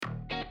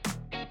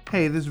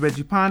Hey, this is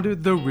Reggie Ponder,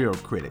 the real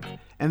critic,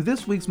 and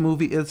this week's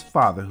movie is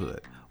Fatherhood.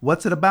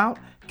 What's it about?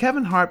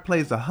 Kevin Hart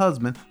plays a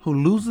husband who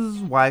loses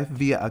his wife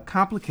via a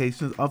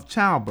complication of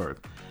childbirth.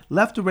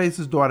 Left to raise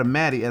his daughter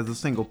Maddie as a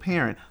single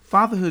parent,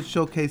 Fatherhood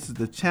showcases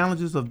the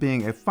challenges of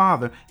being a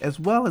father as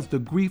well as the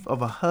grief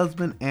of a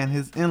husband and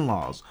his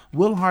in-laws.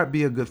 Will Hart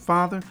be a good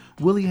father?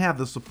 Will he have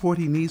the support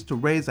he needs to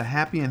raise a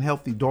happy and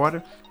healthy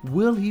daughter?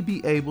 Will he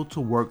be able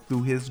to work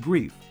through his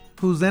grief?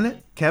 Who's in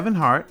it? Kevin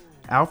Hart,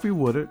 Alfre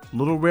Woodard,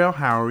 Little Rel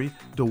Howery,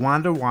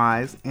 DeWanda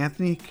Wise,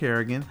 Anthony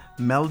Carrigan,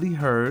 Melody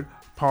Hurd,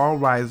 Paul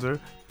Reiser,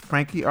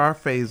 Frankie R.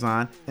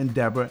 Faison, and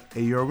Deborah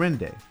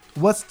Ayorinde.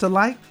 What's to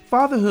like?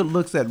 Fatherhood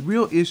looks at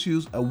real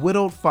issues a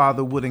widowed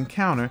father would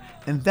encounter,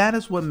 and that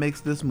is what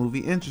makes this movie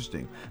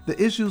interesting.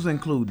 The issues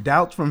include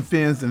doubts from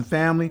friends and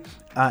family,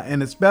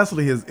 and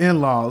especially his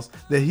in-laws,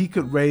 that he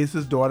could raise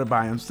his daughter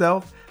by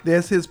himself.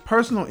 There's his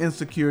personal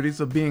insecurities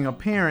of being a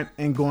parent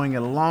and going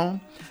it alone.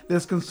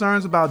 There's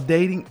concerns about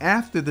dating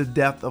after the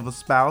death of a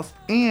spouse,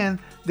 and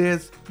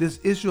there's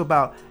this issue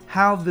about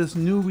how this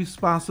new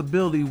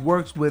responsibility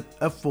works with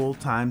a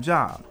full-time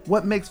job.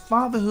 What makes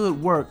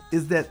Fatherhood work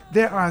is that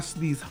there are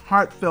these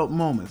heartfelt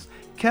moments.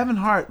 Kevin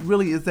Hart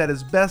really is at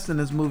his best in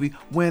this movie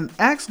when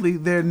actually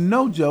there are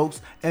no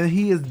jokes and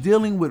he is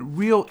dealing with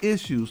real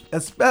issues,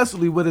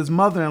 especially with his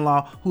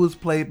mother-in-law, who is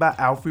played by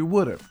Alfre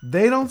Woodard.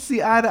 They don't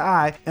see eye to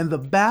eye, and the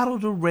battle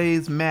to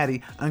raise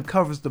Maddie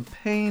uncovers the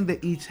pain they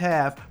each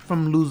have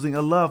from losing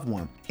a loved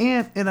one.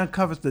 And it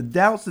uncovers the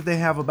doubts that they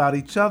have about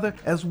each other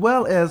as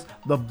well as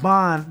the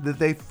bond that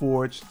they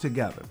forged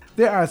together.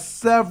 There are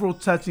several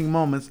touching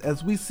moments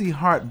as we see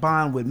Hart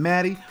bond with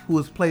Maddie, who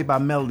is played by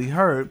Melody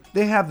Hurd.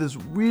 They have this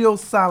real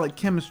solid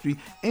chemistry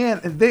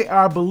and they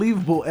are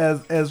believable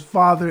as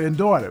father and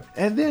daughter.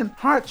 And then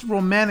Hart's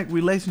romantic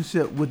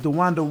relationship with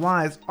DeWanda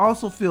Wise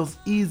also feels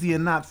easy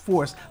and not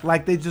forced,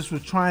 like they just were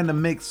trying to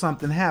make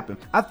something happen.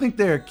 I think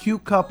they're a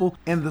cute couple,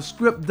 and the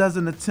script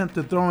doesn't attempt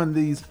to throw in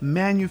these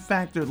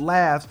manufactured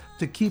laughs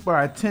to keep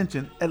our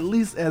attention, at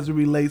least as it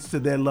relates to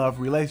their love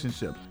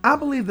relationship. I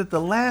believe that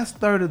the last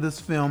third of this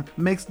film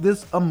makes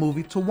this a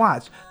movie to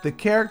watch. The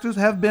characters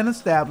have been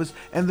established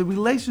and the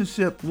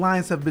relationship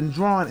lines have been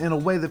drawn in a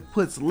way that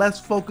puts less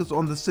focus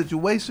on the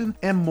situation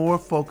and more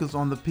focus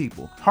on the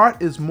people.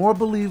 Hart is more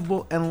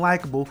believable and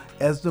likable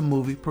as the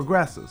movie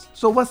progresses.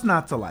 So what's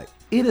not to like?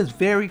 It is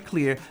very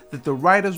clear that the writers